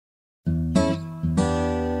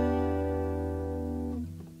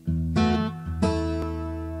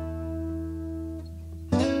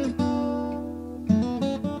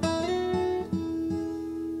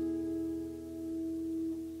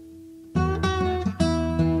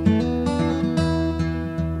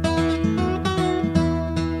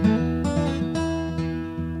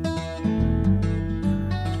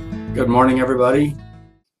Good morning, everybody.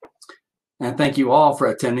 And thank you all for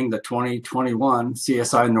attending the 2021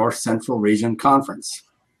 CSI North Central Region Conference.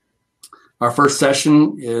 Our first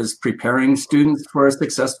session is preparing students for a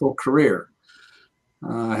successful career.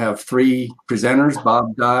 I have three presenters,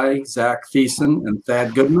 Bob Dye, Zach Thiessen, and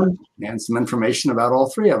Thad Goodman, and some information about all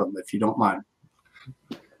three of them, if you don't mind.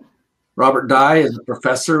 Robert Dye is a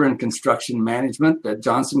professor in construction management at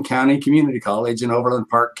Johnson County Community College in Overland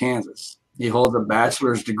Park, Kansas. He holds a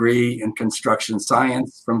bachelor's degree in construction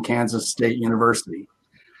science from Kansas State University.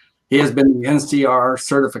 He has been the NCR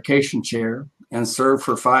certification chair and served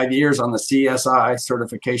for 5 years on the CSI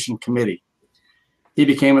certification committee. He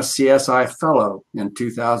became a CSI fellow in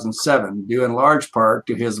 2007, due in large part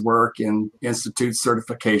to his work in Institute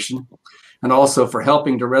certification and also for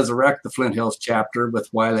helping to resurrect the Flint Hills chapter with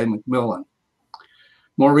Wiley McMillan.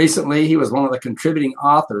 More recently, he was one of the contributing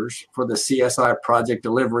authors for the CSI Project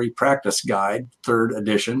Delivery Practice Guide, 3rd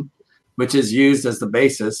edition, which is used as the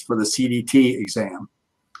basis for the CDT exam.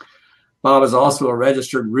 Bob is also a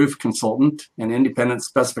registered roof consultant and independent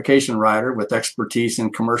specification writer with expertise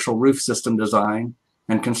in commercial roof system design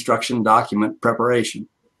and construction document preparation.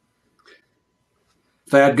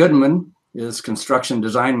 Thad Goodman is construction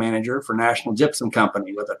design manager for National Gypsum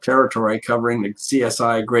Company with a territory covering the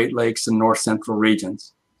CSI Great Lakes and North Central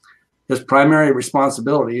regions. His primary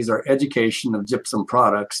responsibilities are education of gypsum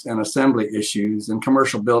products and assembly issues in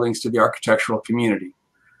commercial buildings to the architectural community.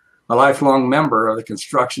 A lifelong member of the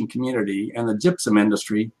construction community and the gypsum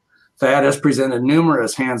industry, Thad has presented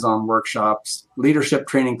numerous hands-on workshops, leadership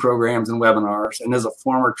training programs, and webinars, and is a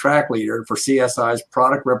former track leader for CSI's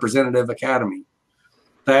Product Representative Academy.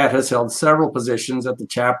 Thad has held several positions at the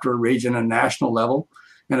chapter, region, and national level,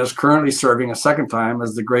 and is currently serving a second time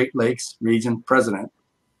as the Great Lakes Region President.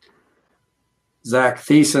 Zach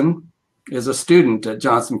Thiessen is a student at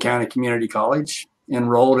Johnson County Community College,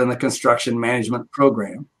 enrolled in the construction management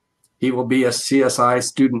program. He will be a CSI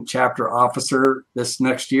student chapter officer this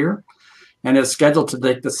next year and is scheduled to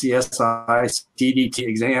take the CSI CDT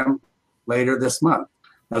exam later this month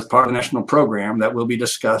as part of the national program that will be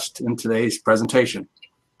discussed in today's presentation.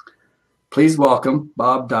 Please welcome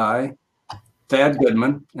Bob Dye, Thad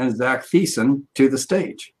Goodman, and Zach Thiessen to the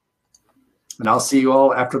stage. And I'll see you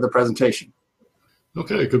all after the presentation.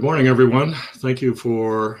 Okay, good morning, everyone. Thank you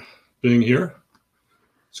for being here.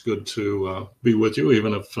 It's good to be with you,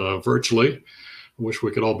 even if virtually. I wish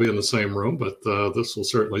we could all be in the same room, but this will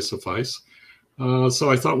certainly suffice. So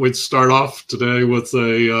I thought we'd start off today with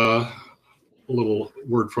a little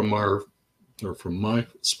word from my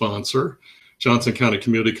sponsor, Johnson County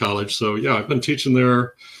Community College. So yeah, I've been teaching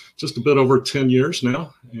there just a bit over 10 years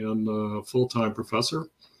now and a full-time professor.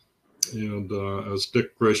 And as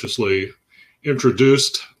Dick graciously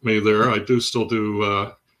introduced me there, I do still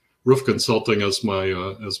do roof consulting as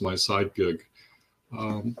my side gig.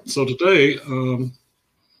 So today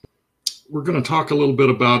we're going to talk a little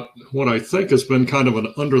bit about what I think has been kind of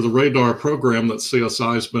an under the radar program that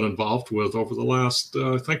CSI has been involved with over the last,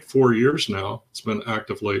 I think 4 years now. It's been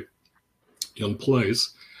actively in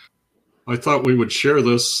place. I thought we would share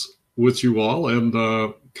this with you all and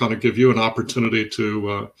kind of give you an opportunity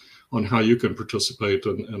to on how you can participate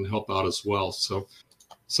and help out as well. So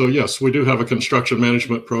yes, we do have a construction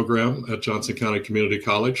management program at Johnson County Community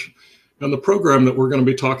College. And the program that we're going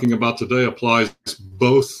to be talking about today applies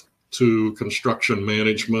both to construction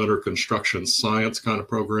management or construction science kind of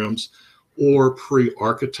programs or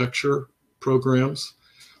pre-architecture programs,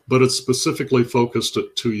 but it's specifically focused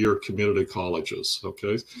at two-year community colleges,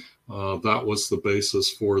 okay? That was the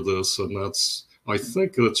basis for this, and I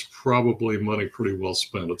think it's probably money pretty well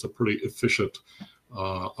spent. It's a pretty efficient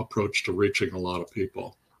approach to reaching a lot of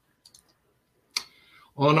people.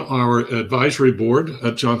 On our advisory board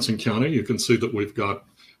at Johnson County, you can see that we've got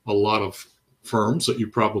a lot of firms that you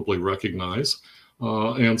probably recognize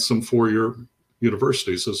and some four-year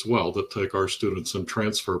universities as well that take our students in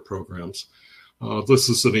transfer programs. This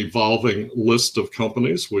is an evolving list of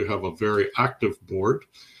companies. We have a very active board.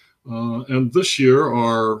 And this year,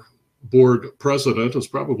 our board president is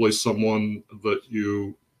probably someone that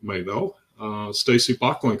you may know, Stacy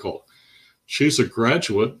Bockwinkel. She's a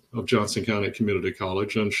graduate of Johnson County Community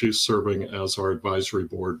College, and she's serving as our advisory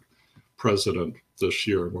board president this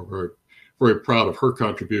year. We're very, very proud of her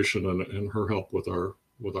contribution and her help with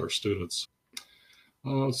our students.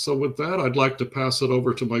 So with that, I'd like to pass it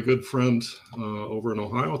over to my good friend over in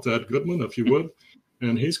Ohio, Thad Goodman, if you would.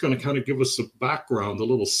 And he's going to kind of give us a background, a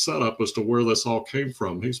little setup as to where this all came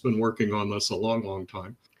from. He's been working on this a long, long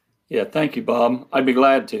time. Yeah, thank you, Bob. I'd be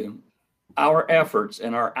glad to. Our efforts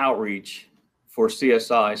and our outreach for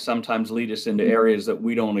CSI sometimes lead us into areas that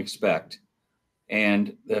we don't expect.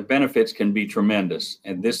 and the benefits can be tremendous.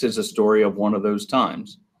 And this is a story of one of those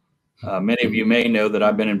times. Many of you may know that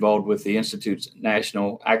I've been involved with the Institute's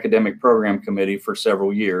National Academic Program Committee for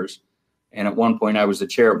several years. And at one point I was the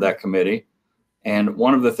chair of that committee. And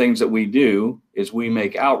one of the things that we do is we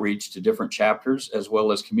make outreach to different chapters as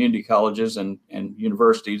well as community colleges and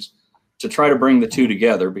universities to try to bring the two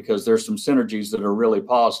together, because there's some synergies that are really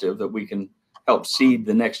positive that we can help seed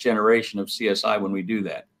the next generation of CSI when we do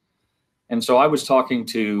that. And so I was talking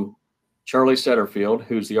to Charlie Setterfield,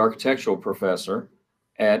 who's the architectural professor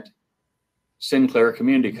at Sinclair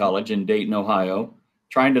Community College in Dayton, Ohio,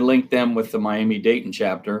 trying to link them with the Miami-Dayton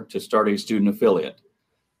chapter to start a student affiliate.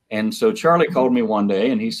 And so Charlie called me one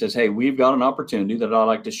day and he says, hey, we've got an opportunity that I'd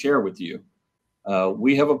like to share with you.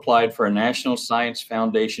 We have applied for a National Science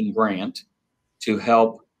Foundation grant to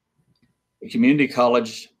help community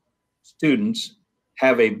college students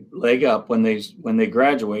have a leg up when they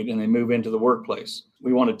graduate and they move into the workplace.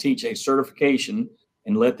 We want to teach a certification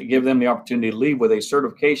and give them the opportunity to leave with a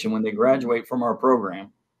certification when they graduate from our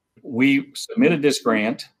program. We submitted this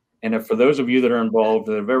grant. And for those of you that are involved,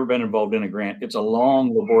 that have ever been involved in a grant, it's a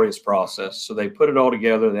long, laborious process. So they put it all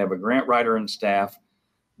together. They have a grant writer and staff.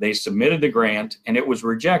 They submitted the grant and it was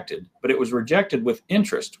rejected, but it was rejected with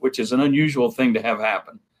interest, which is an unusual thing to have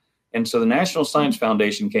happen. And so the National Science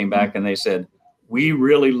Foundation came back and they said, we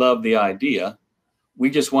really love the idea. We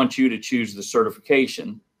just want you to choose the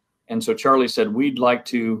certification. And so Charlie said, we'd like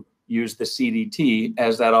to use the CDT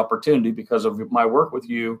as that opportunity because of my work with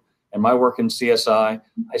you and my work in CSI.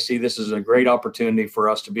 I see this as a great opportunity for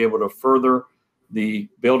us to be able to further the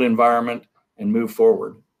built environment and move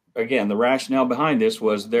forward. Again, the rationale behind this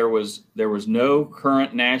was there was no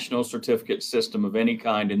current national certificate system of any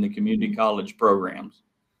kind in the community college programs.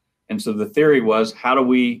 And so the theory was, how do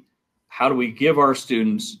we give our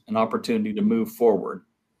students an opportunity to move forward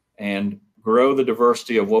and grow the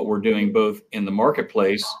diversity of what we're doing, both in the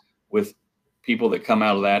marketplace with people that come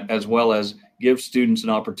out of that, as well as give students an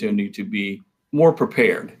opportunity to be more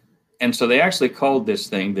prepared. And so they actually called this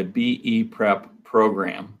thing the BE Prep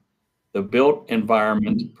program, the Built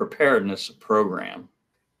Environment Preparedness Program.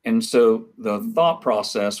 And so the thought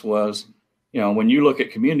process was, when you look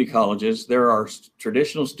at community colleges, there are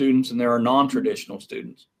traditional students and there are non-traditional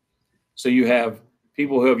students. So you have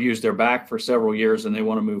people who have used their back for several years and they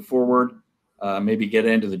want to move forward, maybe get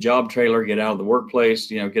into the job trailer, get out of the workplace,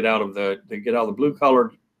 get out of the blue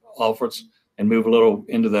collar office and move a little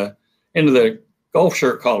into the golf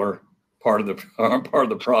shirt collar part of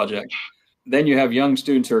the project. Then you have young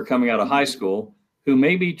students who are coming out of high school who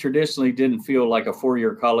maybe traditionally didn't feel like a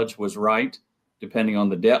four-year college was right, depending on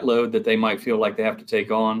the debt load that they might feel like they have to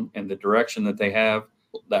take on and the direction that they have,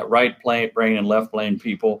 that right brain and left brain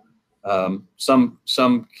people.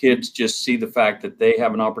 Some kids just see the fact that they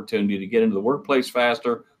have an opportunity to get into the workplace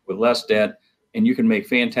faster with less debt, and you can make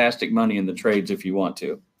fantastic money in the trades if you want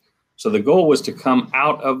to. So the goal was to come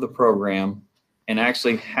out of the program and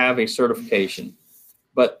actually have a certification.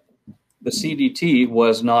 But the CDT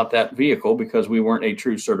was not that vehicle because we weren't a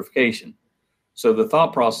true certification. So the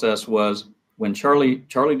thought process was, when Charlie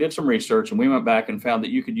did some research and we went back and found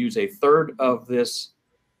that you could use a third of this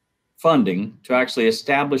funding to actually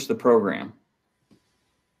establish the program.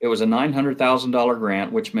 It was a $900,000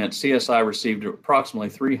 grant, which meant CSI received approximately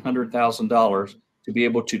 $300,000 to be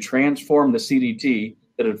able to transform the CDT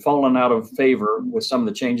that had fallen out of favor with some of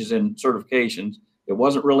the changes in certifications. It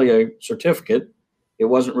wasn't really a certificate. It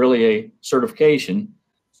wasn't really a certification.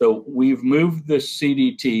 So we've moved the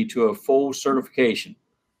CDT to a full certification.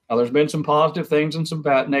 Now, there's been some positive things and some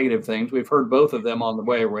bad negative things. We've heard both of them on the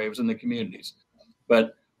airwaves in the communities.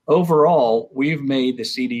 But overall, we've made the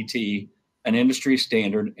CDT an industry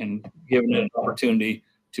standard and given it an opportunity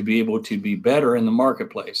to be able to be better in the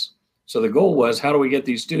marketplace. So the goal was, how do we get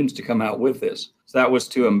these students to come out with this? So that was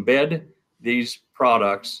to embed these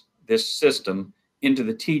products, this system, into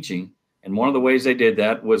the teaching. And one of the ways they did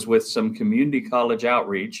that was with some community college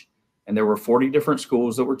outreach. And there were 40 different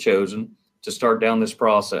schools that were chosen to start down this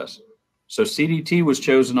process. So CDT was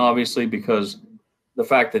chosen, obviously, because the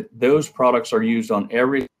fact that those products are used on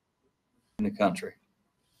every in the country.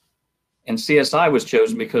 And CSI was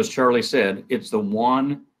chosen because Charlie said it's the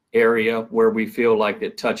one area where we feel like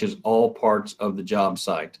it touches all parts of the job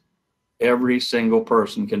site. Every single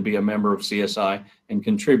person can be a member of CSI and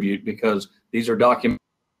contribute, because these are documented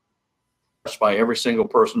by every single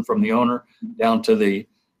person, from the owner down to the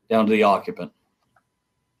occupant.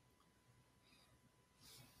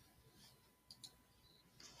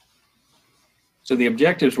 So the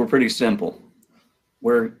objectives were pretty simple.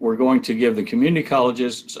 We're going to give the community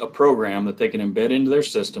colleges a program that they can embed into their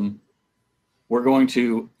system. we're going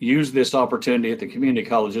to use this opportunity at the community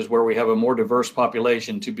colleges where we have a more diverse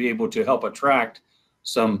population to be able to help attract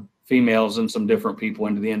some females and some different people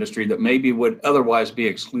into the industry that maybe would otherwise be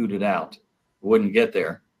excluded out, wouldn't get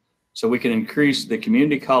there. So we can increase the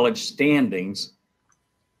community college standings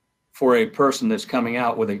for a person that's coming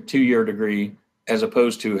out with a 2-year degree, as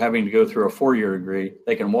opposed to having to go through a 4-year degree.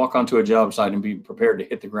 They can walk onto a job site and be prepared to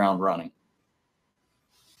hit the ground running.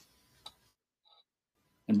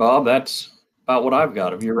 And Bob, that's about what I've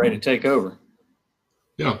got. If you're ready to take over.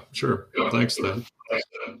 Yeah, sure. Thanks, Thad.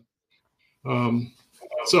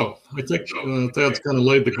 So I think Thad's kind of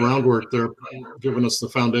laid the groundwork there, giving us the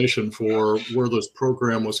foundation for where this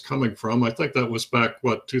program was coming from. I think that was back,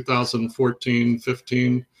 what, 2014,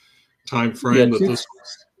 15 timeframe that this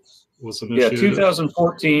was initiated? Yeah,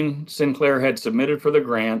 2014, Sinclair had submitted for the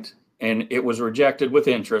grant, and it was rejected with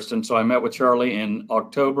interest. And so I met with Charlie in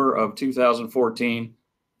October of 2014.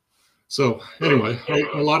 So anyway,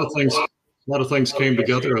 a lot of things came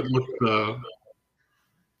together. It looked,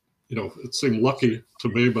 it seemed lucky to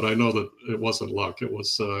me, but I know that it wasn't luck. It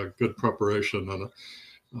was good preparation and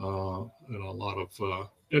a lot of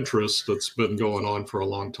interest that's been going on for a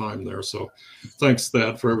long time there. So thanks,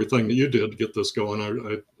 Thad, for everything that you did to get this going.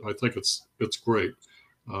 I think it's great,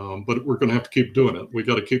 but we're going to have to keep doing it. We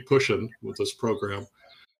got to keep pushing with this program.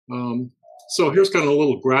 So here's kind of a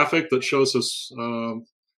little graphic that shows us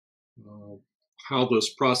how this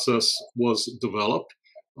process was developed.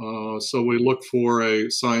 So we look for a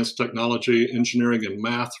science, technology, engineering, and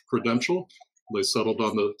math credential. They settled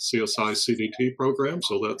on the CSI CDT program,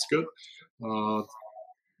 so that's good.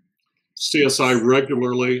 CSI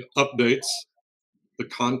regularly updates the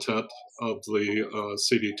content of the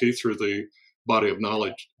CDT through the body of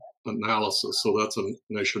knowledge analysis. So that's a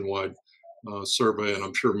nationwide survey, and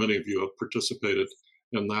I'm sure many of you have participated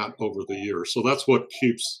in that over the years. So that's what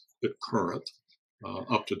keeps it current,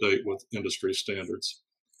 up to date with industry standards.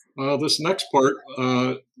 This next part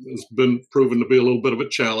has been proven to be a little bit of a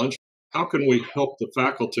challenge. How can we help the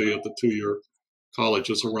faculty at the 2-year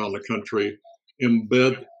colleges around the country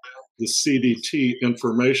embed the CDT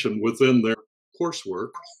information within their coursework?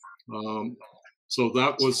 So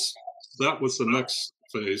that was the next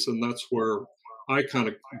phase, and that's where I kind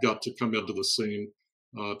of got to come into the scene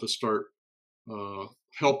to start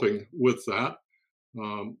helping with that.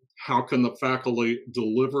 How can the faculty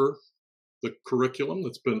deliver the curriculum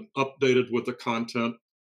that's been updated with the content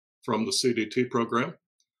from the CDT program?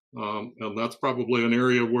 And that's probably an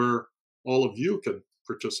area where all of you can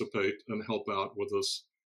participate and help out with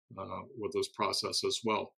this process as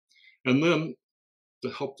well. And then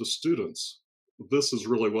to help the students, this is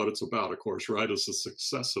really what it's about, of course, right? Is the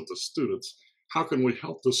success of the students. How can we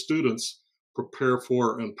help the students prepare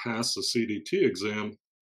for and pass the CDT exam?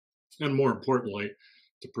 And more importantly,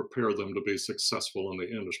 to prepare them to be successful in the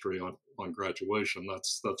industry on graduation.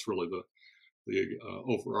 That's really the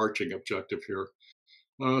overarching objective here.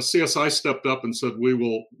 CSI stepped up and said, we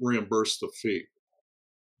will reimburse the fee.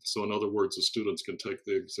 So in other words, the students can take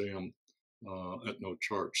the exam at no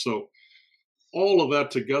charge. So all of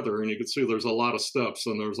that together, and you can see there's a lot of steps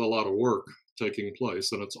and there's a lot of work taking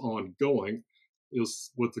place, and it's ongoing,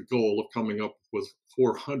 is with the goal of coming up with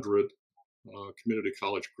 400 community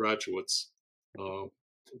college graduates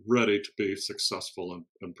ready to be successful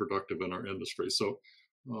and productive in our industry. So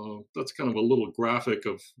that's kind of a little graphic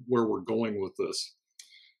of where we're going with this.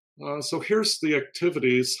 So here's the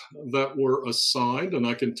activities that were assigned, and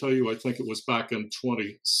I can tell you, I think it was back in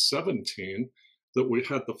 2017 that we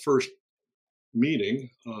had the first meeting,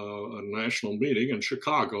 a national meeting in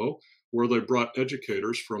Chicago, where they brought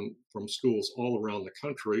educators from schools all around the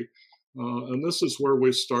country. And this is where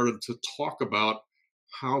we started to talk about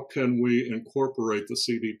how can we incorporate the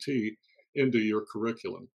CDT into your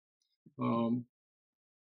curriculum.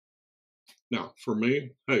 Now, for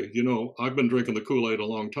me, hey, I've been drinking the Kool-Aid a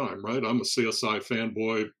long time, right? I'm a CSI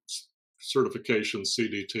fanboy, certification,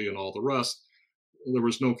 CDT, and all the rest. There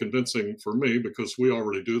was no convincing for me because we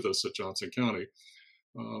already do this at Johnson County.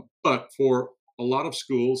 But for a lot of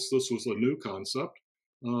schools, this was a new concept,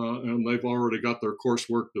 and they've already got their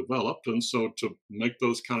coursework developed. And so to make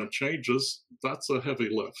those kind of changes, that's a heavy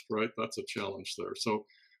lift, right? That's a challenge there. So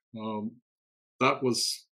that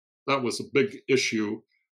was a big issue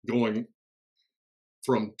going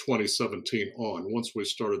from 2017 on, once we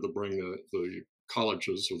started to bring the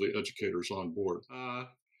colleges or the educators on board.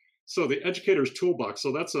 So the Educators Toolbox,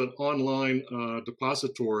 so that's an online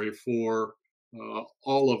depository for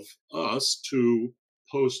all of us to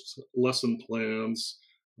post lesson plans,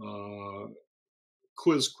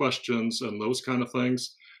 quiz questions, and those kind of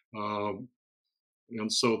things.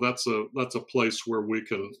 And so that's a place where we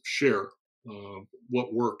can share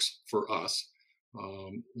what works for us.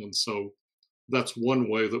 And so that's one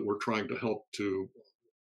way that we're trying to help to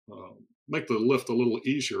make the lift a little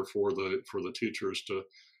easier for the teachers to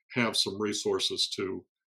have some resources to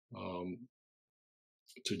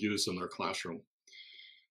use in their classroom.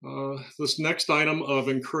 This next item of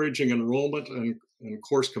encouraging enrollment and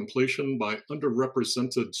course completion by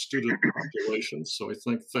underrepresented student populations. So I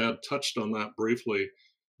think Thad touched on that briefly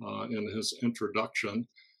in his introduction.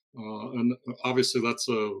 And obviously that's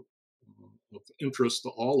of interest to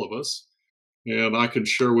all of us. And I can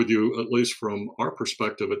share with you, at least from our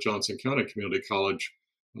perspective at Johnson County Community College,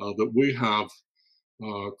 that we have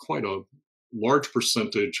quite a large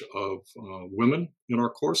percentage of women in our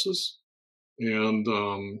courses. And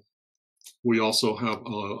we also have a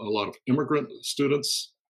lot of immigrant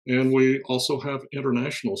students, and we also have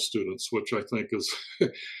international students, which I think is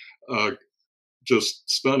just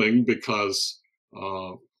stunning because,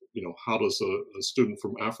 how does a student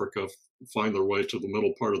from Africa find their way to the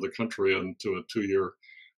middle part of the country and to a 2-year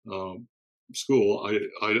school?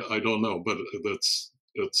 I don't know, but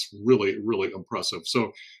it's really, really impressive.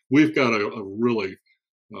 So we've got a really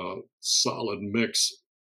solid mix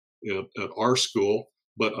at our school,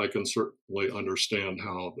 but I can certainly understand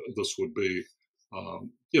how this would be,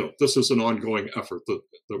 this is an ongoing effort that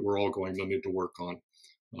we're all going to need to work on,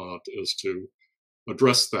 is to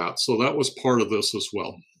address that. So that was part of this as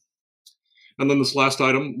well. And then this last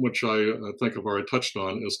item, which I think I've already touched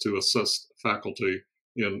on, is to assess faculty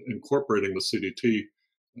in incorporating the CDT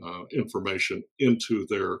information into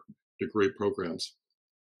their degree programs.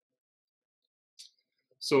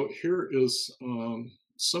 So here is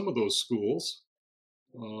some of those schools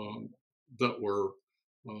that were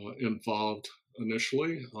involved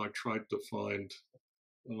initially. I tried to find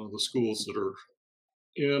the schools that are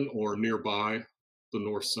in or nearby the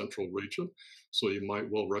North Central region. So you might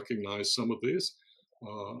well recognize some of these.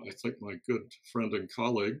 I think my good friend and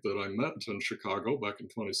colleague that I met in Chicago back in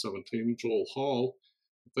 2017, Joel Hall,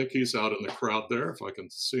 I think he's out in the crowd there, if I can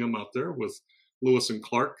see him out there with Lewis and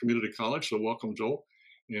Clark Community College. So welcome, Joel.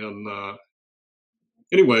 And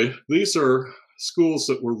anyway, these are schools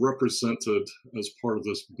that were represented as part of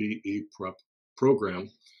this BE Prep program,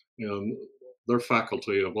 and their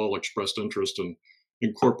faculty have all expressed interest in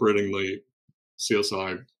incorporating the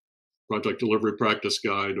CSI Project Delivery Practice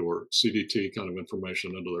Guide or CDT kind of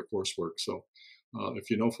information into their coursework. So if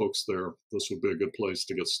you know folks there, this would be a good place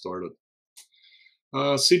to get started.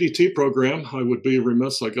 CDT program, I would be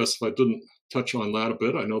remiss, I guess, if I didn't touch on that a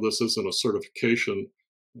bit. I know this isn't a certification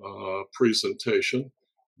presentation,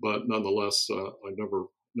 but nonetheless, I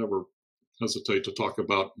never hesitate to talk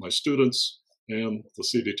about my students and the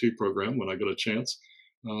CDT program when I get a chance.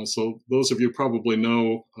 So those of you probably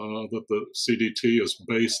know that the CDT is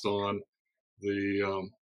based on the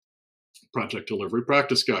Project Delivery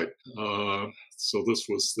Practice Guide. So this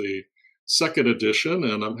was the second edition,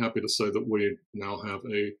 and I'm happy to say that we now have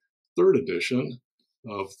a third edition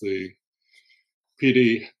of the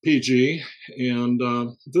PG, and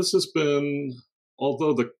this has been,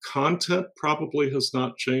 although the content probably has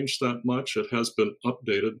not changed that much, it has been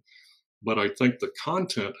updated, but I think the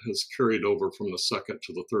content has carried over from the second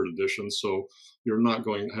to the third edition, so you're not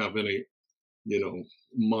going to have any,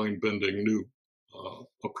 mind-bending new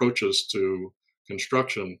approaches to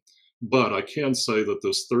construction, but I can say that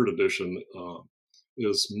this third edition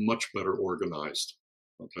is much better organized.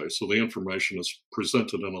 Okay, so the information is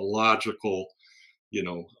presented in a logical,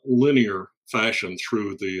 linear fashion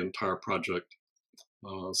through the entire project.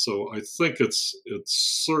 So I think it's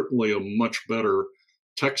certainly a much better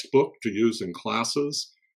textbook to use in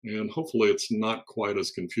classes, and hopefully it's not quite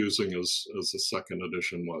as confusing as the second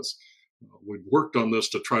edition was. We've worked on this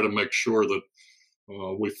to try to make sure that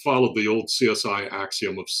we followed the old CSI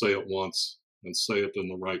axiom of say it once and say it in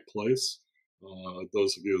the right place.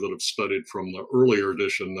 Those of you that have studied from the earlier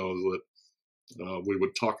edition know that we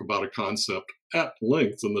would talk about a concept at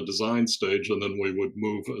length in the design stage, and then we would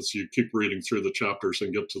move as you keep reading through the chapters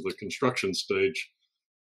and get to the construction stage.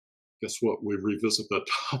 Guess what? We revisit that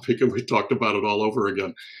topic and we talked about it all over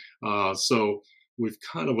again. So we've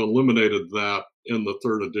kind of eliminated that in the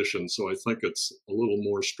third edition. So I think it's a little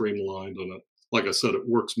more streamlined, and like I said, it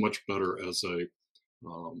works much better as a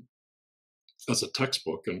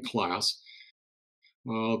textbook in class.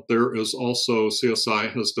 There is also,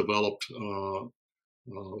 CSI has developed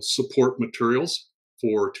support materials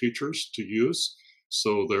for teachers to use.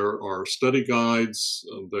 So there are study guides,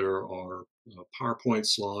 there are PowerPoint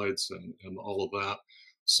slides and all of that.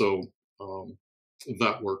 So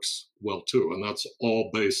that works well too. And that's all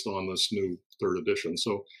based on this new third edition.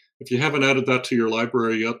 So if you haven't added that to your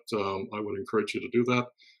library yet, I would encourage you to do that.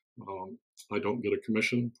 I don't get a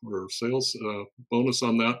commission or sales bonus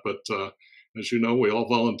on that, but as you know, we all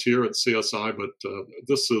volunteer at CSI. But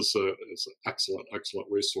this is an excellent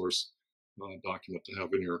resource document to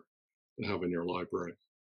have in your library.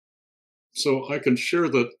 So I can share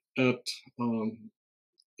that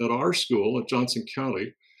at our school at Johnson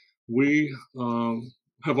County, we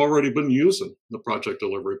have already been using the project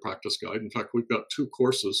delivery practice guide. In fact, we've got 2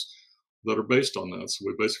 courses that are based on that. So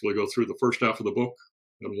we basically go through the first half of the book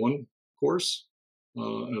in one course,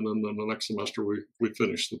 and then the next semester we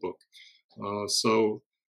finish the book.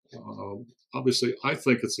 Obviously, I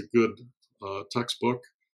think it's a good textbook,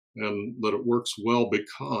 and that it works well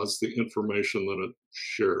because the information that it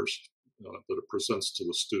shares, that it presents to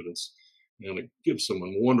the students, and it gives them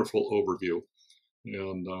a wonderful overview.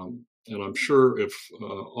 And I'm sure if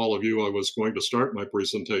all of you, I was going to start my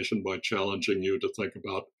presentation by challenging you to think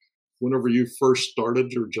about whenever you first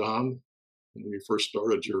started your job, when you first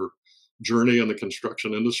started your journey in the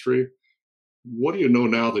construction industry, what do you know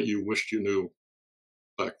now that you wished you knew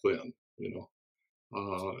back then?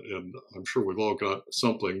 And I'm sure we've all got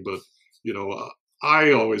something, but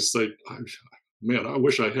I always say, man, I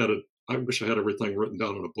wish I had everything written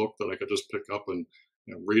down in a book that I could just pick up and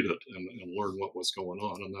read it and learn what was going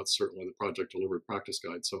on. And that's certainly the project delivery practice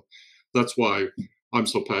guide. So that's why I'm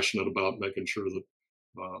so passionate about making sure that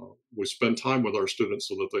we spend time with our students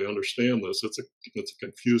so that they understand this. It's a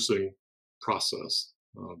confusing process,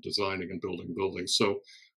 designing and building buildings. So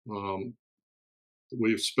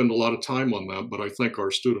we spend a lot of time on that, but I think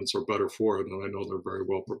our students are better for it, and I know they're very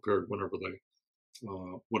well prepared whenever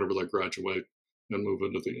they graduate and move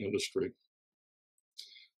into the industry.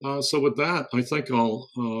 So with that, I think I'll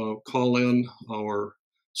call in our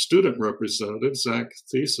student representative, Zach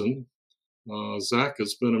Thiessen. Zach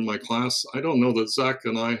has been in my class. I don't know that Zach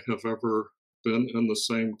and I have ever been in the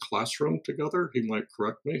same classroom together. He might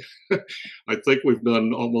correct me. I think we've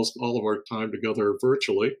done almost all of our time together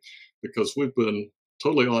virtually, because we've been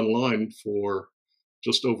totally online for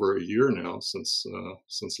just over a year now, since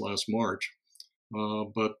last March.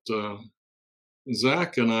 But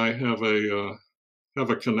Zach and I have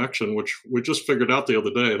a connection, which we just figured out the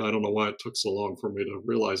other day, and I don't know why it took so long for me to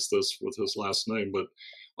realize this with his last name, but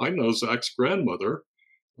I know Zach's grandmother,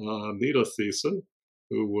 Nita Thiessen,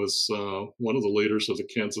 who was one of the leaders of the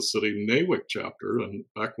Kansas City NAWIC chapter. And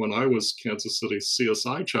back when I was Kansas City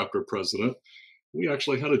CSI chapter president, we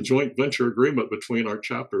actually had a joint venture agreement between our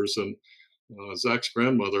chapters, and Zach's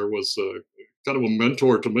grandmother was kind of a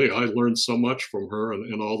mentor to me. I learned so much from her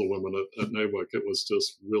and all the women at NAWIC. It was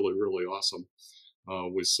just really, really awesome.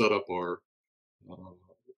 We set up our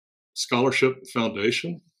scholarship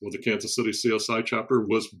foundation with the Kansas City CSI chapter,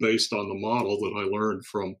 was based on the model that I learned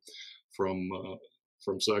from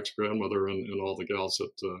Zach's grandmother and all the gals at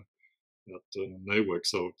NAWIC.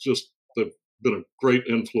 So just they've been a great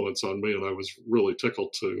influence on me, and I was really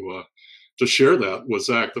tickled to share that with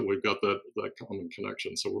Zach, that we've got that common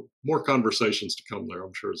connection. So more conversations to come there,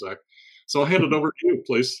 I'm sure, Zach. So I'll hand it over to you.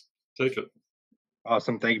 Please take it.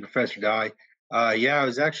 Awesome. Thank you, Professor Dye. Yeah, it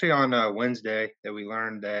was actually on Wednesday that we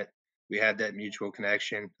learned that we had that mutual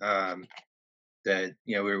connection. That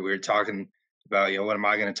we were talking about, what am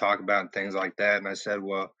I going to talk about and things like that. And I said,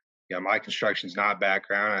 well, my construction's not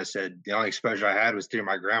background. I said the only exposure I had was through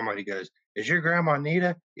my grandma. And he goes, "Is your grandma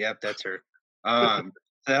Nita?" Yep, that's her.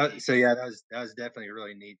 So yeah, that was definitely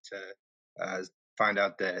really neat to find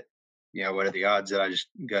out that what are the odds that I just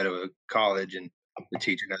go to a college and the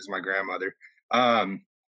teacher knows my grandmother.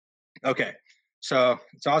 Okay, so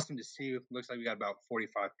it's awesome to see you. Looks like we got about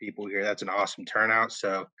 45 people here. That's an awesome turnout.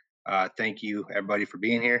 So thank you, everybody, for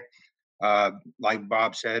being here. Like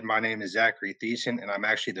Bob said, my name is Zachary Thiessen, and I'm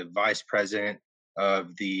actually the vice president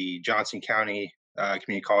of the Johnson County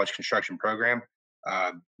Community College Construction Program.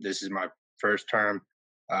 This is my first term.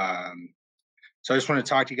 So I just want to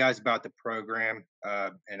talk to you guys about the program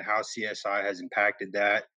and how CSI has impacted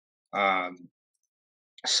that.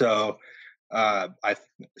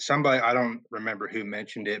 Somebody, I don't remember who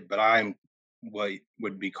mentioned it, but I'm what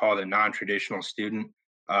would be called a non-traditional student.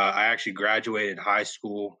 I actually graduated high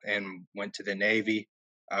school and went to the Navy.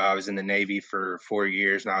 I was in the Navy for 4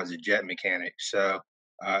 years, and I was a jet mechanic. So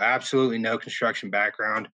absolutely no construction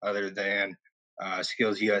background other than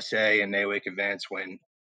Skills USA and NAWIC events when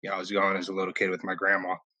I was going as a little kid with my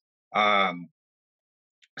grandma.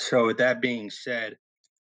 So with that being said,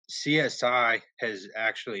 CSI has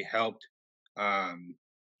actually helped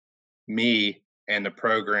me and the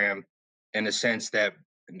program in the sense that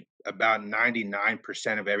about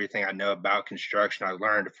 99% of everything I know about construction I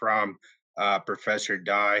learned from Professor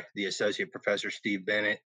Dye, the Associate Professor Steve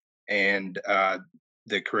Bennett, and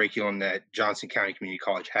the curriculum that Johnson County Community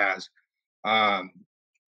College has.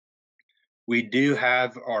 We do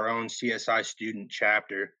have our own CSI student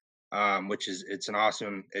chapter, which is it's an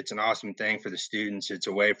awesome thing for the students. It's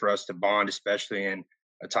a way for us to bond, especially in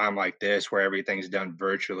a time like this where everything's done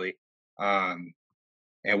virtually. And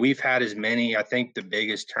we've had as many, I think the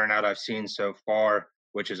biggest turnout I've seen so far,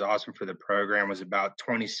 which is awesome for the program, was about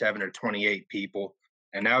 27 or 28 people.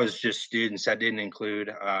 And that was just students. That didn't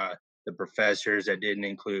include the professors. That didn't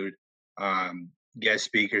include guest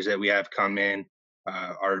speakers that we have come in.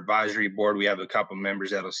 Our advisory board, we have a couple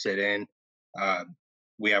members that'll sit in.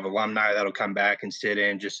 We have alumni that'll come back and sit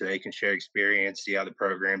in just so they can share experience, see how the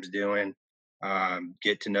program's doing,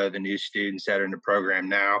 get to know the new students that are in the program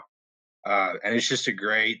now. And it's just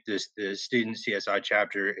the student CSI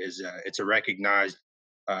chapter is it's a recognized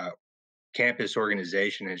campus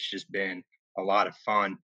organization. It's just been a lot of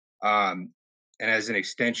fun. And as an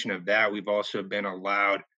extension of that, we've also been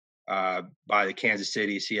allowed by the Kansas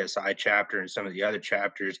City CSI chapter and some of the other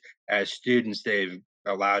chapters as students, they've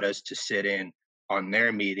allowed us to sit in on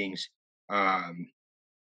their meetings.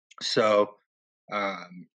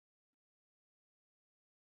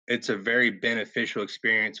 It's a very beneficial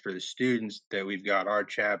experience for the students that we've got our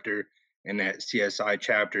chapter and that CSI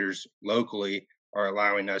chapters locally are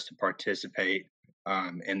allowing us to participate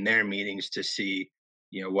in their meetings to see,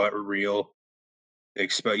 what real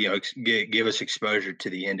give us exposure to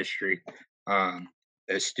the industry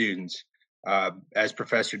as students. As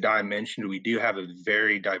Professor Dye mentioned, we do have a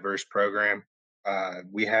very diverse program.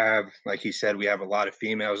 We have, like he said, we have a lot of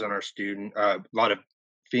females on our a lot of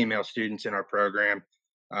female students in our program.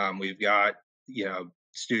 We've got,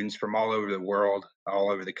 students from all over the world, all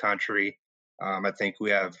over the country. I think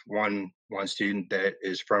we have one student that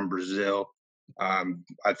is from Brazil. I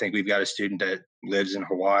think we've got a student that lives in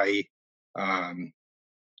Hawaii.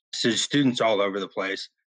 So students all over the place.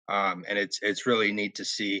 And it's really neat to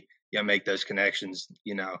see, make those connections,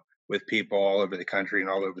 with people all over the country and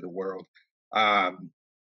all over the world. To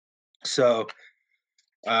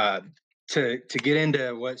get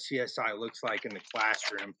into what CSI looks like in the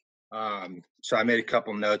classroom, so I made a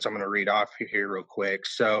couple notes I'm going to read off here real quick.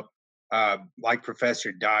 So, like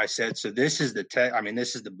Professor Dye said, so this is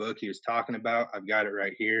this is the book he was talking about. I've got it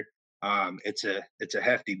right here. It's a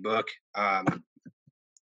hefty book.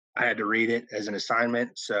 I had to read it as an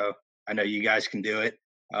assignment, so I know you guys can do it.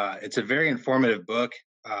 It's a very informative book,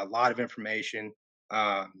 a lot of information.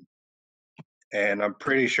 And I'm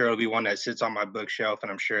pretty sure it'll be one that sits on my bookshelf.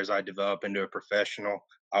 And I'm sure as I develop into a professional,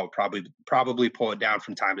 I'll probably pull it down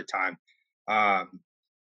from time to time. I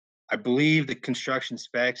believe the construction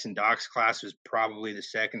specs and docs class was probably the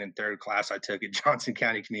second and third class I took at Johnson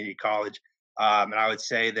County Community College. And I would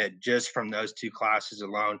say that just from those two classes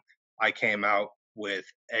alone, I came out with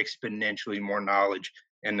exponentially more knowledge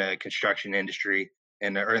in the construction industry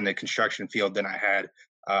or in the construction field than I had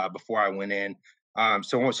before I went in.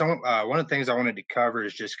 So one of the things I wanted to cover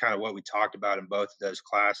is just kind of what we talked about in both of those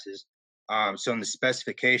classes. So in the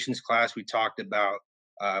specifications class, we talked about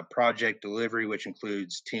project delivery, which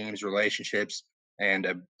includes teams, relationships, and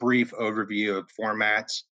a brief overview of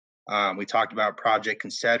formats. We talked about project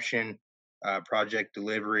conception, project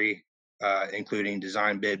delivery, including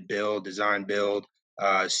design, bid, build, CMAR,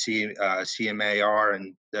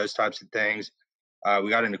 and those types of things. We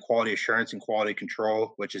got into quality assurance and quality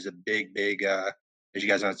control, which is a big, as you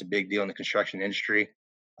guys know, it's a big deal in the construction industry.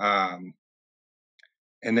 And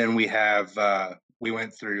then we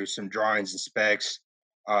went through some drawings and specs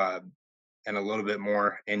and a little bit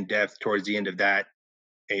more in depth towards the end of that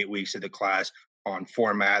 8 weeks of the class on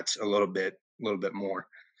formats a little bit more.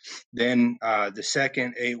 Then the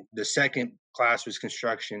second class was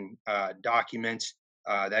construction documents.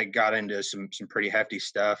 That got into some pretty hefty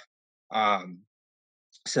stuff.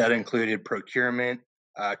 So that included procurement,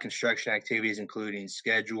 construction activities, including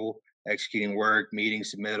schedule, executing work, meeting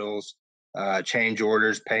submittals, change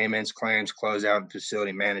orders, payments, claims, closeout, and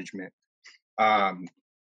facility management.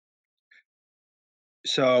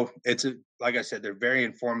 So like I said, they're very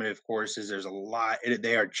informative courses. There's a lot.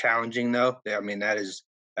 They are challenging though.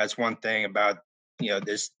 That's one thing about,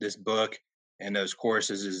 this book and those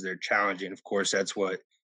courses is they're challenging. Of course, that's what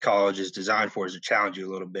college is designed for, is to challenge you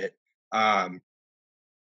a little bit.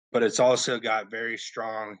 But it's also got very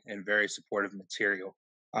strong and very supportive material.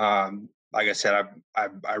 Like I said,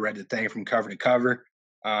 I read the thing from cover to cover.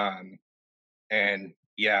 And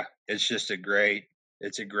yeah, it's a great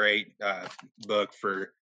book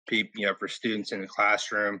for people, for students in the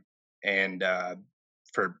classroom and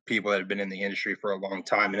for people that have been in the industry for a long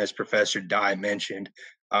time. And as Professor Dye mentioned,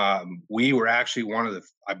 we were actually one of the,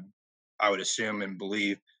 I would assume and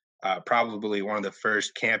believe, probably one of the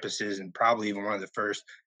first campuses and probably even one of the first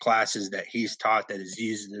classes that he's taught that has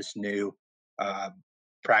used this new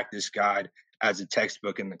practice guide as a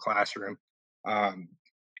textbook in the classroom.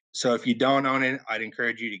 So if you don't own it, I'd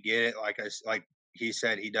encourage you to get it. Like he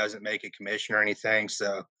said, he doesn't make a commission or anything.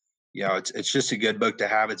 So, it's just a good book to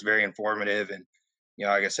have. It's very informative. And,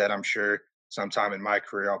 like I said, I'm sure sometime in my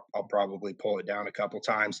career, I'll probably pull it down a couple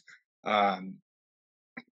times.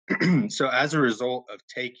 So as a result of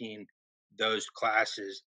taking those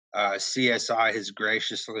classes, CSI has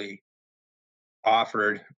graciously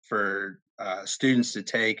offered for students to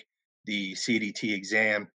take the CDT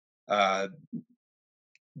exam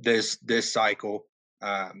this cycle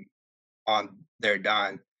on their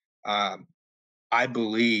dime. I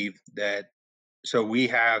believe that, so we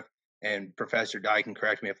have, and Professor Dye can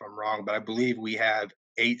correct me if I'm wrong, but I believe we have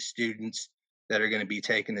 8 students that are going to be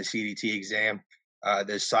taking the CDT exam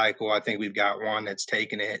this cycle. I think we've got one that's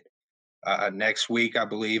taking it next week, I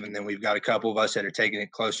believe, and then we've got a couple of us that are taking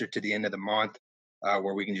it closer to the end of the month,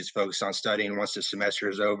 where we can just focus on studying once the semester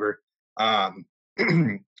is over. But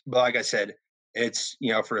like I said, it's,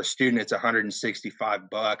 for a student, it's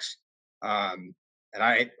 $165. And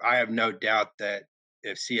I have no doubt that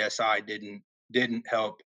if CSI didn't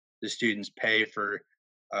help the students pay for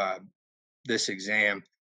this exam,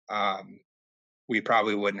 we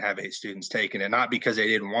probably wouldn't have 8 students taking it. Not because they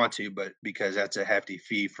didn't want to, but because that's a hefty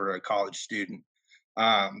fee for a college student.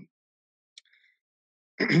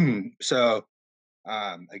 So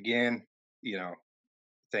again,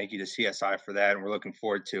 thank you to CSI for that, and we're looking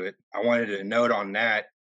forward to it. I wanted to note on that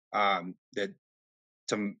that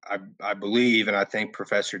I believe, and I think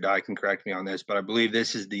Professor Dye can correct me on this, but I believe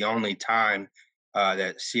this is the only time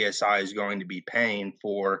that CSI is going to be paying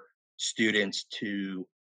for students to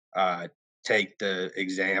take the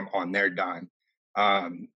exam on their dime.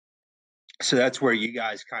 So that's where you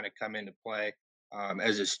guys kind of come into play.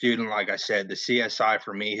 As a student, like I said, the CSI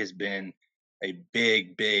for me has been a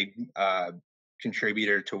big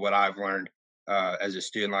contributor to what I've learned as a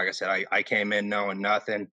student. Like I said, I came in knowing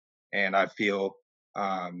nothing, and I feel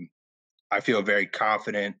very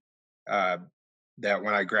confident that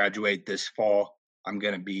when I graduate this fall, I'm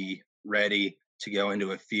going to be ready to go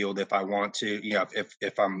into a field if I want to.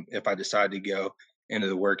 If I decide to go into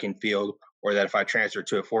the working field, or that if I transfer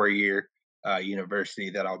to a 4-year university,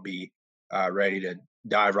 that I'll be ready to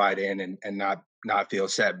dive right in and not feel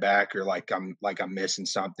set back or like I'm missing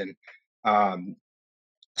something.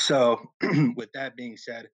 So with that being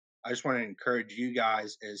said, I just want to encourage you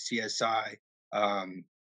guys as CSI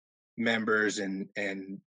members and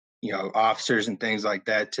officers and things like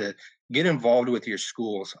that to get involved with your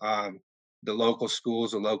schools, the local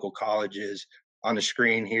schools, the local colleges. On the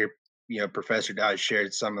screen here, Professor Dye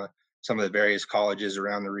shared some of the various colleges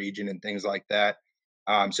around the region and things like that.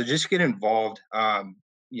 So just get involved.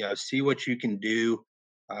 See what you can do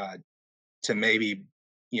to maybe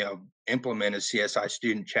implement a CSI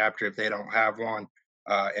student chapter if they don't have one.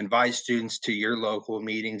 Invite students to your local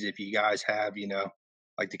meetings if you guys have,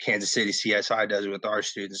 like the Kansas City CSI does with our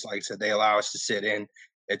students. Like I said, they allow us to sit in.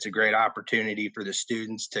 It's a great opportunity for the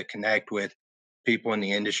students to connect with people in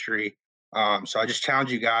the industry. So I just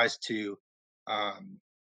challenge you guys to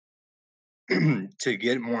to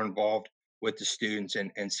get more involved with the students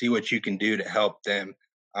and see what you can do to help them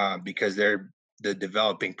because they're the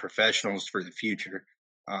developing professionals for the future.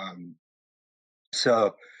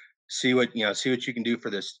 So see what you can do for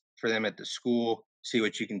them at the school. See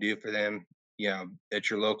what you can do for them, at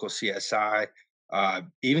your local CSI.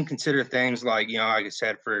 Even consider things like, like I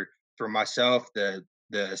said, for myself, the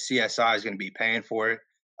CSI is going to be paying for it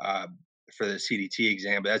for the CDT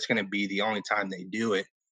exam, but that's going to be the only time they do it.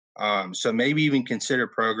 So maybe even consider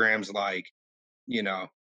programs like,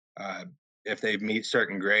 if they meet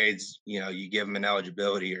certain grades, you give them an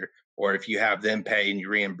eligibility, or if you have them pay and you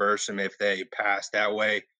reimburse them if they pass. That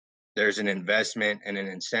way, there's an investment and an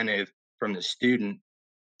incentive from the student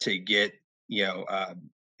to get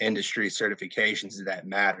industry certifications that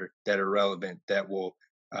matter, that are relevant, that will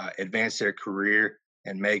advance their career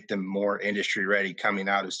and make them more industry ready coming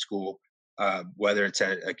out of school, whether it's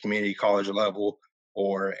at a community college level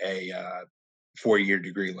or a 4-year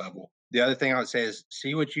degree level. The other thing I would say is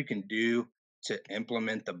see what you can do to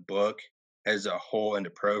implement the book as a whole into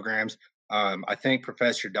programs. I think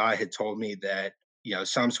Professor Dye had told me that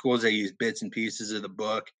some schools, they use bits and pieces of the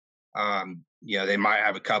book. They might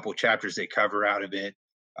have a couple chapters they cover out of it.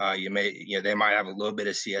 They might have a little bit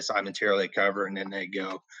of CSI material they cover, and then they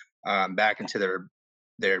go back into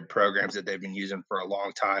their programs that they've been using for a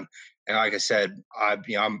long time. And like I said,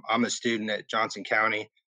 I'm a student at Johnson County.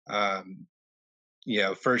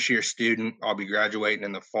 first year student. I'll be graduating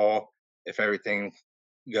in the fall if everything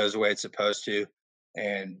goes the way it's supposed to.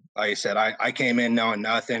 And like I said, I came in knowing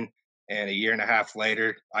nothing. And a year and a half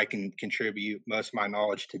later, I can contribute most of my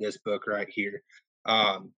knowledge to this book right here,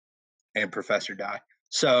 and Professor Dye.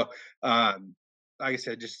 So, like I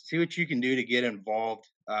said, just see what you can do to get involved,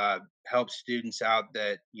 help students out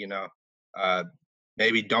that, uh,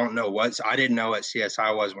 maybe don't know I didn't know what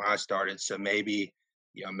CSI was when I started. So maybe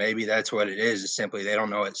that's what it is simply they don't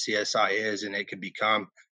know what CSI is, and it could become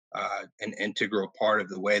an integral part of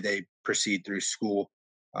the way they proceed through school.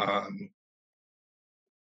 Um,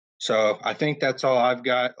 so I think that's all I've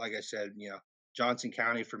got. Like I said, Johnson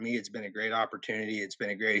County for me, it's been a great opportunity. It's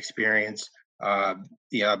been a great experience. I'm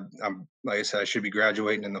like I said, I should be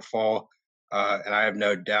graduating in the fall, and I have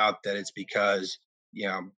no doubt that it's because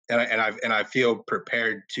and I feel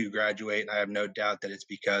prepared to graduate, and I have no doubt that it's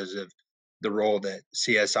because of the role that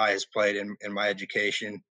CSI has played in my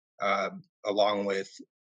education, uh, along with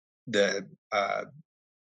the uh,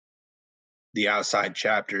 the outside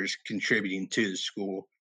chapters contributing to the school.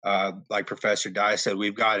 Like Professor Dye said,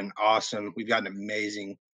 we've got an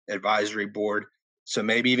amazing advisory board. So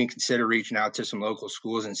maybe even consider reaching out to some local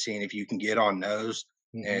schools and seeing if you can get on those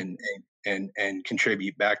and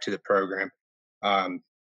contribute back to the program. Um,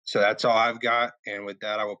 so that's all I've got. And with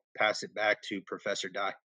that, I will pass it back to Professor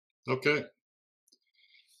Dye. Okay.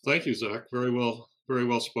 Thank you, Zach. Very well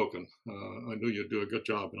spoken. I knew you'd do a good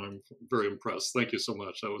job, and I'm very impressed. Thank you so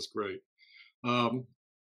much. That was great.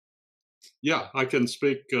 Yeah, I can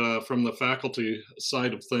speak from the faculty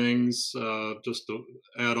side of things. Just to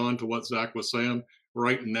add on to what Zach was saying,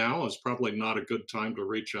 right now is probably not a good time to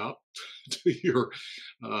reach out to your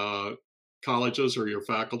colleges or your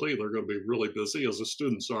faculty. They're going to be really busy, as the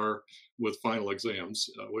students are with final exams.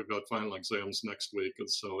 We've got final exams next week, and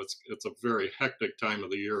so it's a very hectic time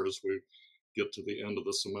of the year as we get to the end of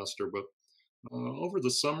the semester. But over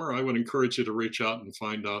the summer, I would encourage you to reach out and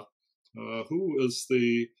find out who is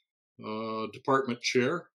the department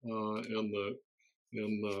chair in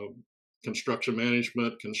the construction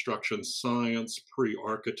management, construction science,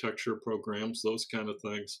 pre-architecture programs, those kind of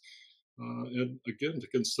things. And again, to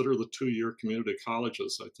consider the two-year community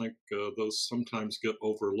colleges. I think those sometimes get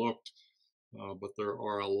overlooked, but there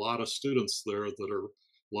are a lot of students there that are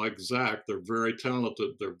like Zach. They're very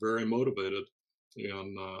talented, they're very motivated,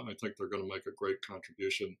 and I think they're going to make a great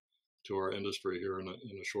contribution to our industry here in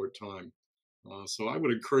a short time. So I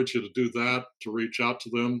would encourage you to do that, to reach out to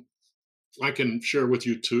them. I can share with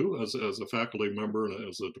you too, as a faculty member and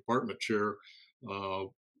as a department chair, uh,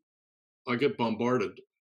 I get bombarded,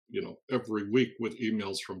 every week with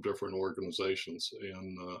emails from different organizations,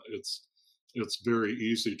 and it's very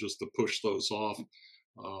easy just to push those off,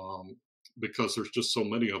 um, because there's just so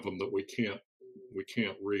many of them that we can't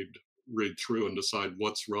read through and decide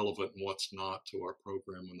what's relevant and what's not to our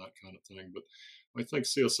program and that kind of thing. But I think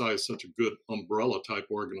CSI is such a good umbrella type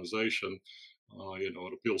organization.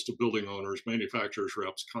 It appeals to building owners, manufacturers,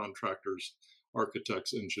 reps, contractors,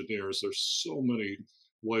 architects, engineers. There's so many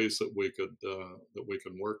ways that we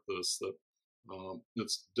can work this, that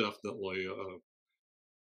it's definitely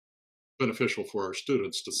beneficial for our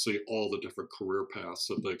students to see all the different career paths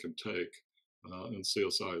that they can take, and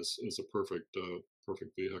CSI is a perfect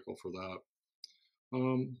vehicle for that.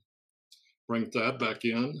 Bring Thad back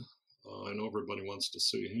in. I know everybody wants to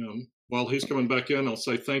see him. While he's coming back in, I'll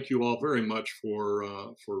say thank you all very much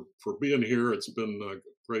for being here. It's been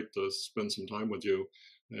great to spend some time with you,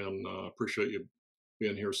 and appreciate you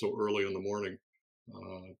being here so early in the morning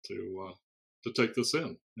to take this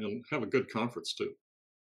in, and have a good conference too.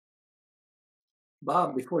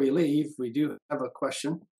 Bob, before you leave, we do have a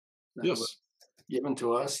question that Yes. was given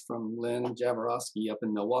to us from Lynn Jaworowski up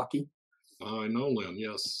in Milwaukee. I know Lynn.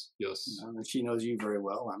 Yes. And she knows you very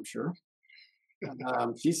well, I'm sure.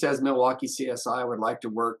 She says Milwaukee CSI would like to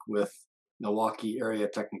work with Milwaukee Area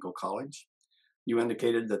Technical College. You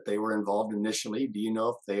indicated that they were involved initially. Do you know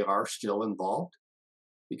if they are still involved?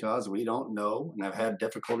 Because we don't know and have had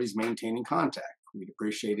difficulties maintaining contact. We'd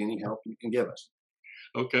appreciate any help you can give us.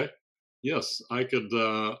 Okay. Yes, I could.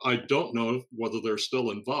 I don't know whether they're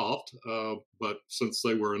still involved, but since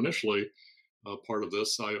they were initially part of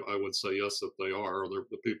this, I would say yes, that they are. Or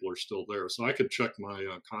the people are still there, so I could check my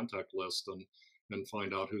contact list and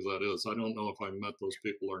find out who that is. I don't know if I met those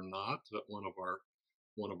people or not at one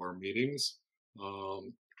of our meetings,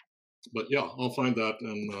 but yeah, I'll find that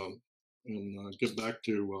and get back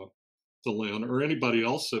to Lynn or anybody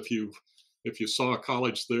else. If you saw a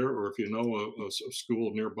college there, or if you know a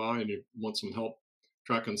school nearby and you want some help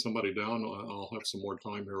tracking somebody down, I'll have some more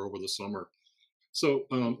time here over the summer. So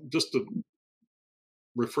just to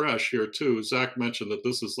refresh here too, Zach mentioned that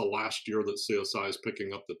this is the last year that CSI is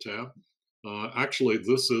picking up the tab. Actually,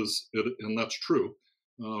 this is it, and that's true.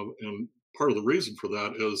 And part of the reason for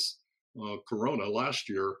that is Corona last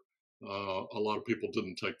year. A lot of people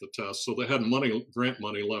didn't take the test, so they had grant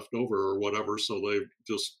money left over or whatever. So they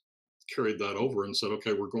just carried that over and said,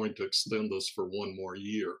 okay, we're going to extend this for one more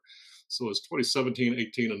year. So it's 2017,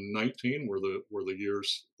 18, and 19 were the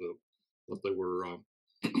years that they were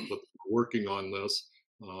working on this.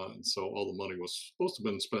 And so all the money was supposed to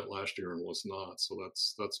have been spent last year and was not. So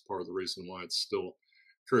that's part of the reason why it's still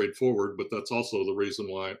carried forward. But that's also the reason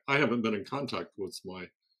why I haven't been in contact with my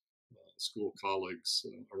school colleagues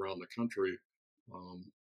around the country,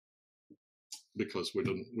 because we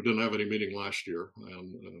didn't have any meeting last year,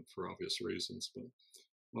 and for obvious reasons. But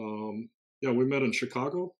yeah, we met in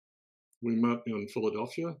Chicago, we met in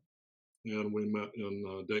Philadelphia, and we met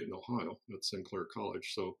in Dayton, Ohio, at Sinclair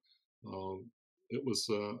College. So it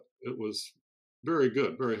was very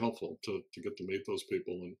good, very helpful to get to meet those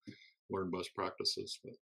people and learn best practices.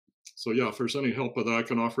 But, so yeah, if there's any help that I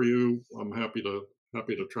can offer you, I'm happy to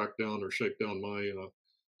track down or shake down my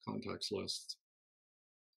contacts list.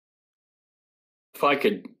 If I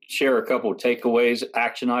could share a couple of takeaways,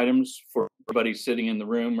 action items for everybody sitting in the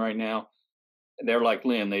room right now. They're like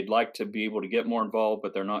Lynn, they'd like to be able to get more involved,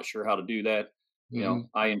 but they're not sure how to do that. Mm-hmm. You know,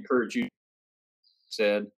 I encourage you,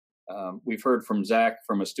 we've heard from Zach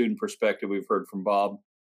from a student perspective, we've heard from Bob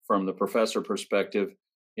from the professor perspective,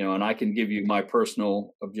 you know, and I can give you my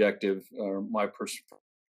personal objective or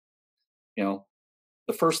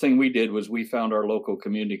the first thing we did was we found our local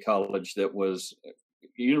community college that was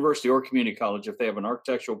university or community college. If they have an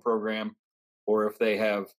architectural program or if they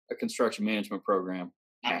have a construction management program,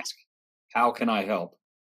 ask, how can I help?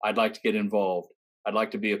 I'd like to get involved. I'd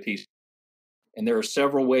like to be a piece. And there are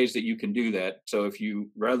several ways that you can do that. So if you,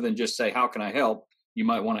 rather than just say, how can I help? You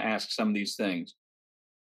might want to ask some of these things.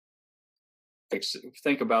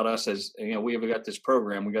 Think about us as, you know, we have got this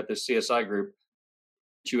program, we got this CSI group,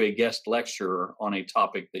 to a guest lecturer on a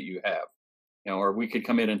topic that you have, you know, or we could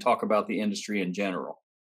come in and talk about the industry in general.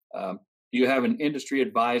 You have an industry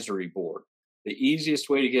advisory board. The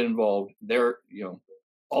easiest way to get involved there, you know,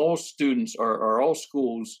 all students or all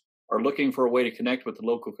schools are looking for a way to connect with the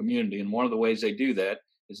local community. And one of the ways they do that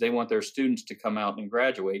is they want their students to come out and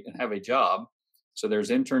graduate and have a job. So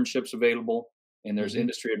there's internships available and there's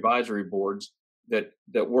industry advisory boards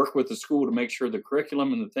that work with the school to make sure the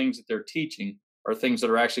curriculum and the things that they're teaching are things that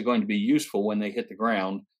are actually going to be useful when they hit the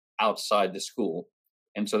ground outside the school.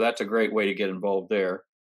 And so that's a great way to get involved there.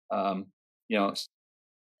 You know,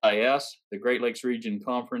 the Great Lakes Region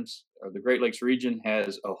Conference, or the Great Lakes Region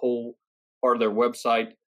has a whole part of their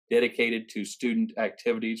website dedicated to student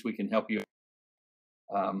activities. We can help you,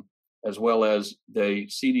 as well as the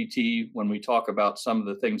CDT, when we talk about some of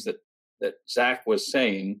the things that Zach was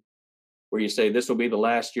saying, where you say this will be the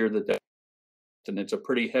last year and it's a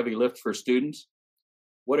pretty heavy lift for students.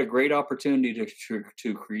 What a great opportunity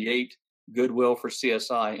to create goodwill for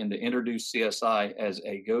CSI and to introduce CSI as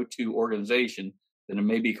a go-to organization. Then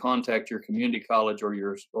maybe contact your community college or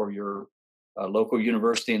your local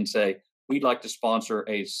university and say, we'd like to sponsor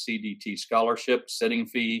a CDT scholarship, sitting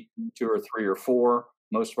fee, $2 or $3 or $4.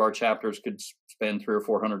 Most of our chapters could spend $300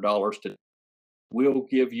 or $400 we'll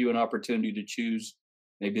give you an opportunity to choose.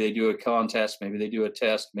 Maybe they do a contest, maybe they do a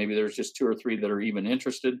test, maybe there's just 2 or 3 that are even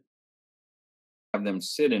interested. Have them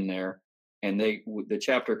sit in there, and the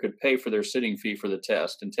chapter could pay for their sitting fee for the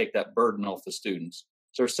test and take that burden off the students.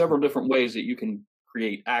 So there's several different ways that you can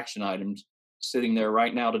create action items sitting there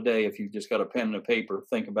right now today. If you've just got a pen and a paper,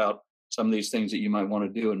 think about some of these things that you might want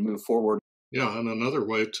to do and move forward. Yeah, and another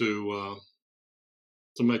way to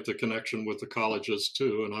make the connection with the colleges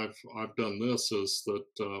too, and I've done this, is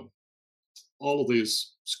that all of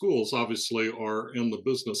these schools obviously are in the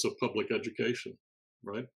business of public education,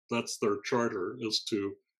 right? That's their charter, is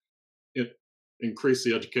to increase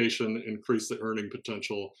the education, increase the earning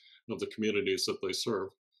potential of the communities that they serve.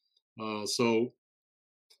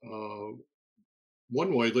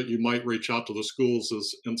 One way that you might reach out to the schools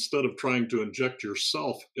is, instead of trying to inject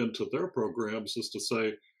yourself into their programs, is to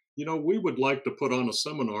say, you know, we would like to put on a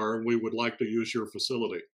seminar and we would like to use your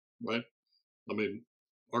facility, right? I mean,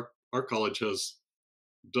 our college has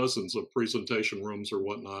dozens of presentation rooms or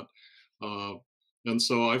whatnot. And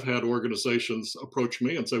so I've had organizations approach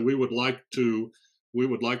me and say, we would like to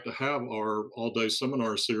have our all-day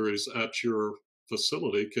seminar series at your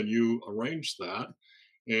facility. Can you arrange that?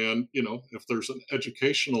 And, you know, if there's an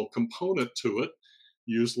educational component to it,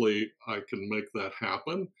 usually I can make that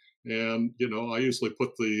happen. And, you know, I usually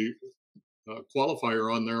put the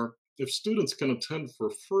qualifier on there. If students can attend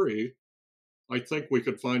for free, I think we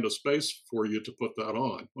could find a space for you to put that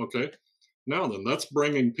on. Okay. Now then, that's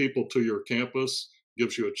bringing people to your campus,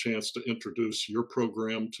 gives you a chance to introduce your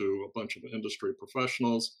program to a bunch of industry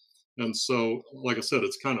professionals. And so, like I said,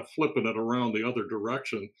 it's kind of flipping it around the other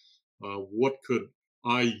direction. What could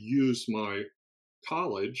I use my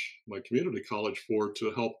college, my community college, for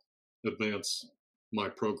to help advance my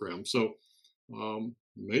program? So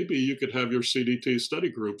maybe you could have your CDT study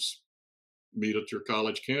groups meet at your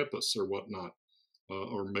college campus or whatnot.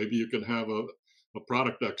 Or maybe you can have a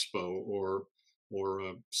product expo or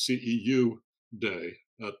a CEU day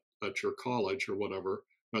at your college or whatever.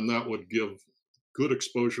 And that would give good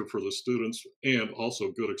exposure for the students and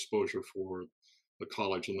also good exposure for the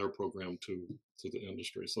college and their program to the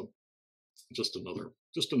industry. So just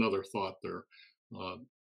another thought there,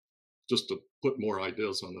 just to put more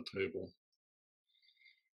ideas on the table.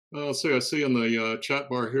 So I see in the chat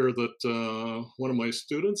bar here that one of our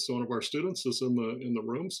students is in the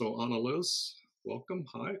room. So Anna Liz, welcome.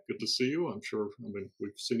 Hi, good to see you. I'm sure,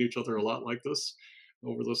 we've seen each other a lot like this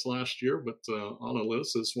over this last year, but Anna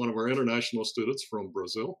Liz is one of our international students from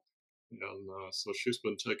Brazil. And so she's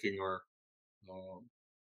been taking our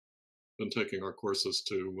courses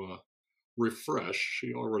to refresh.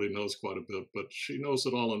 She already knows quite a bit, but she knows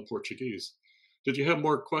it all in Portuguese. Did you have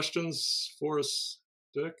more questions for us,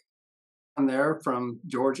 Dick? On there from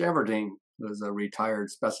George Everdeen, who's a retired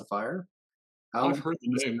specifier. I've heard the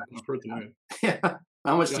name. Yeah.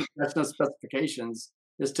 How much discussion of specifications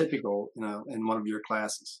is typical, in one of your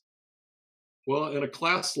classes? Well, in a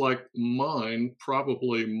class like mine,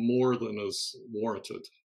 probably more than is warranted.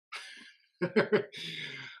 If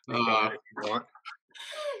you want.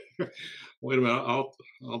 Wait a minute,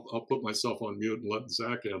 I'll put myself on mute and let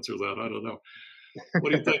Zach answer that. I don't know.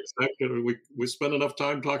 What do you think, Zach? We spend enough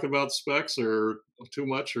time talking about specs, or too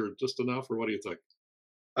much, or just enough, or what do you think?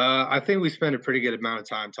 I think we spend a pretty good amount of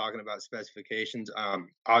time talking about specifications.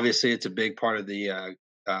 Obviously, it's a big part of the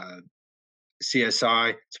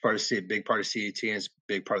CSI. It's a big part of CET, and it's a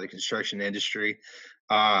big part of the construction industry.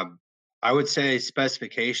 I would say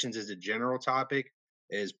specifications as a general topic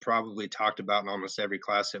is probably talked about in almost every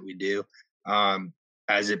class that we do,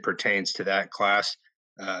 as it pertains to that class.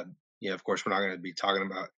 Of course, we're not going to be talking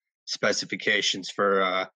about specifications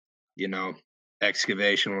for,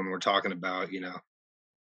 excavation when we're talking about,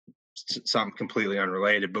 something completely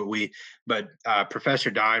unrelated. But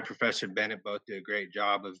Professor Dye and Professor Bennett both do a great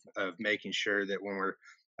job of making sure that when we're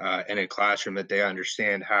in a classroom, that they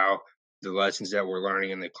understand how the lessons that we're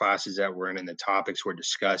learning and the classes that we're in and the topics we're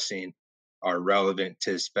discussing are relevant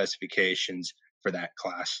to specifications for that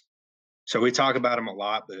class. So we talk about him a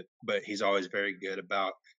lot, but he's always very good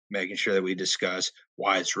about making sure that we discuss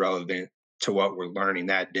why it's relevant to what we're learning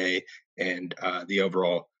that day and the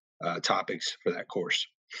overall topics for that course.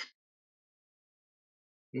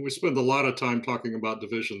 And we spend a lot of time talking about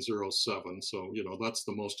Division 07, so that's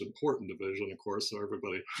the most important division, of course. So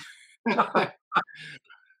everybody.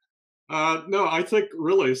 No, I think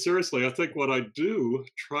really, seriously, I think what I do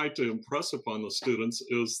try to impress upon the students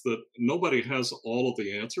is that nobody has all of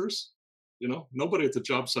the answers. Nobody at the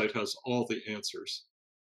job site has all the answers.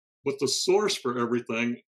 But the source for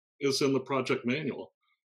everything is in the project manual.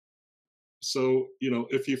 So,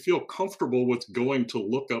 if you feel comfortable with going to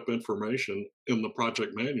look up information in the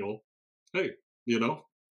project manual, hey,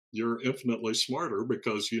 you're infinitely smarter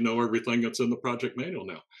because you know everything that's in the project manual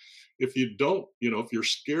now. If you don't, if you're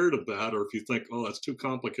scared of that, or if you think, oh, that's too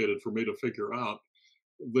complicated for me to figure out,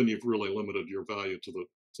 then you've really limited your value to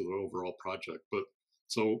the overall project. But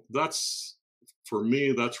so for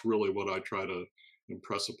me, that's really what I try to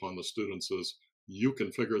impress upon the students is you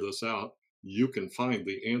can figure this out, you can find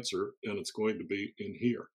the answer, and it's going to be in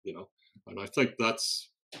here, and I think that's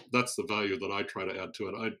the value that I try to add to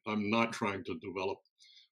it. I'm not trying to develop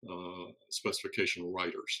specification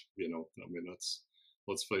writers,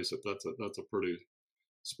 let's face it, that's a pretty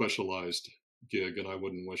specialized gig, and I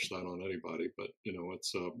wouldn't wish that on anybody, but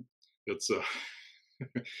it's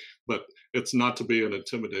but it's not to be an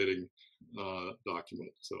intimidating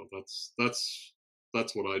document. So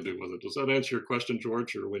that's what I do with it. Does that answer your question,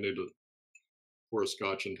 George, or do we need to pour a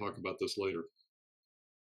scotch and talk about this later?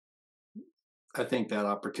 I think that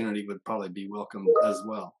opportunity would probably be welcome as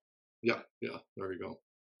well. Yeah, there you go.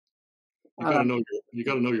 You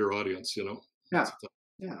got to know your audience, Yeah.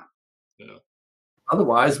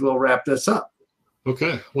 Otherwise, we'll wrap this up.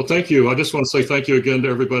 Okay. Well, thank you. I just want to say thank you again to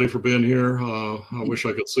everybody for being here. I wish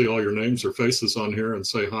I could see all your names or faces on here and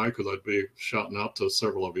say hi, because I'd be shouting out to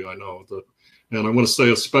several of you I know. And I want to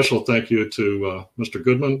say a special thank you to Mr.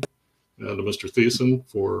 Goodman and to Mr. Thiessen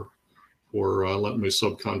for for letting me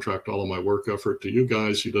subcontract all of my work effort to you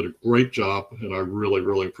guys. You did a great job, and I really,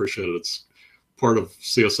 really appreciate it. It's part of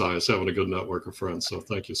CSI is having a good network of friends, so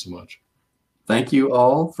thank you so much. Thank you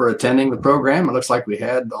all for attending the program. It looks like we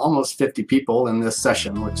had almost 50 people in this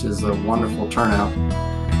session, which is a wonderful turnout.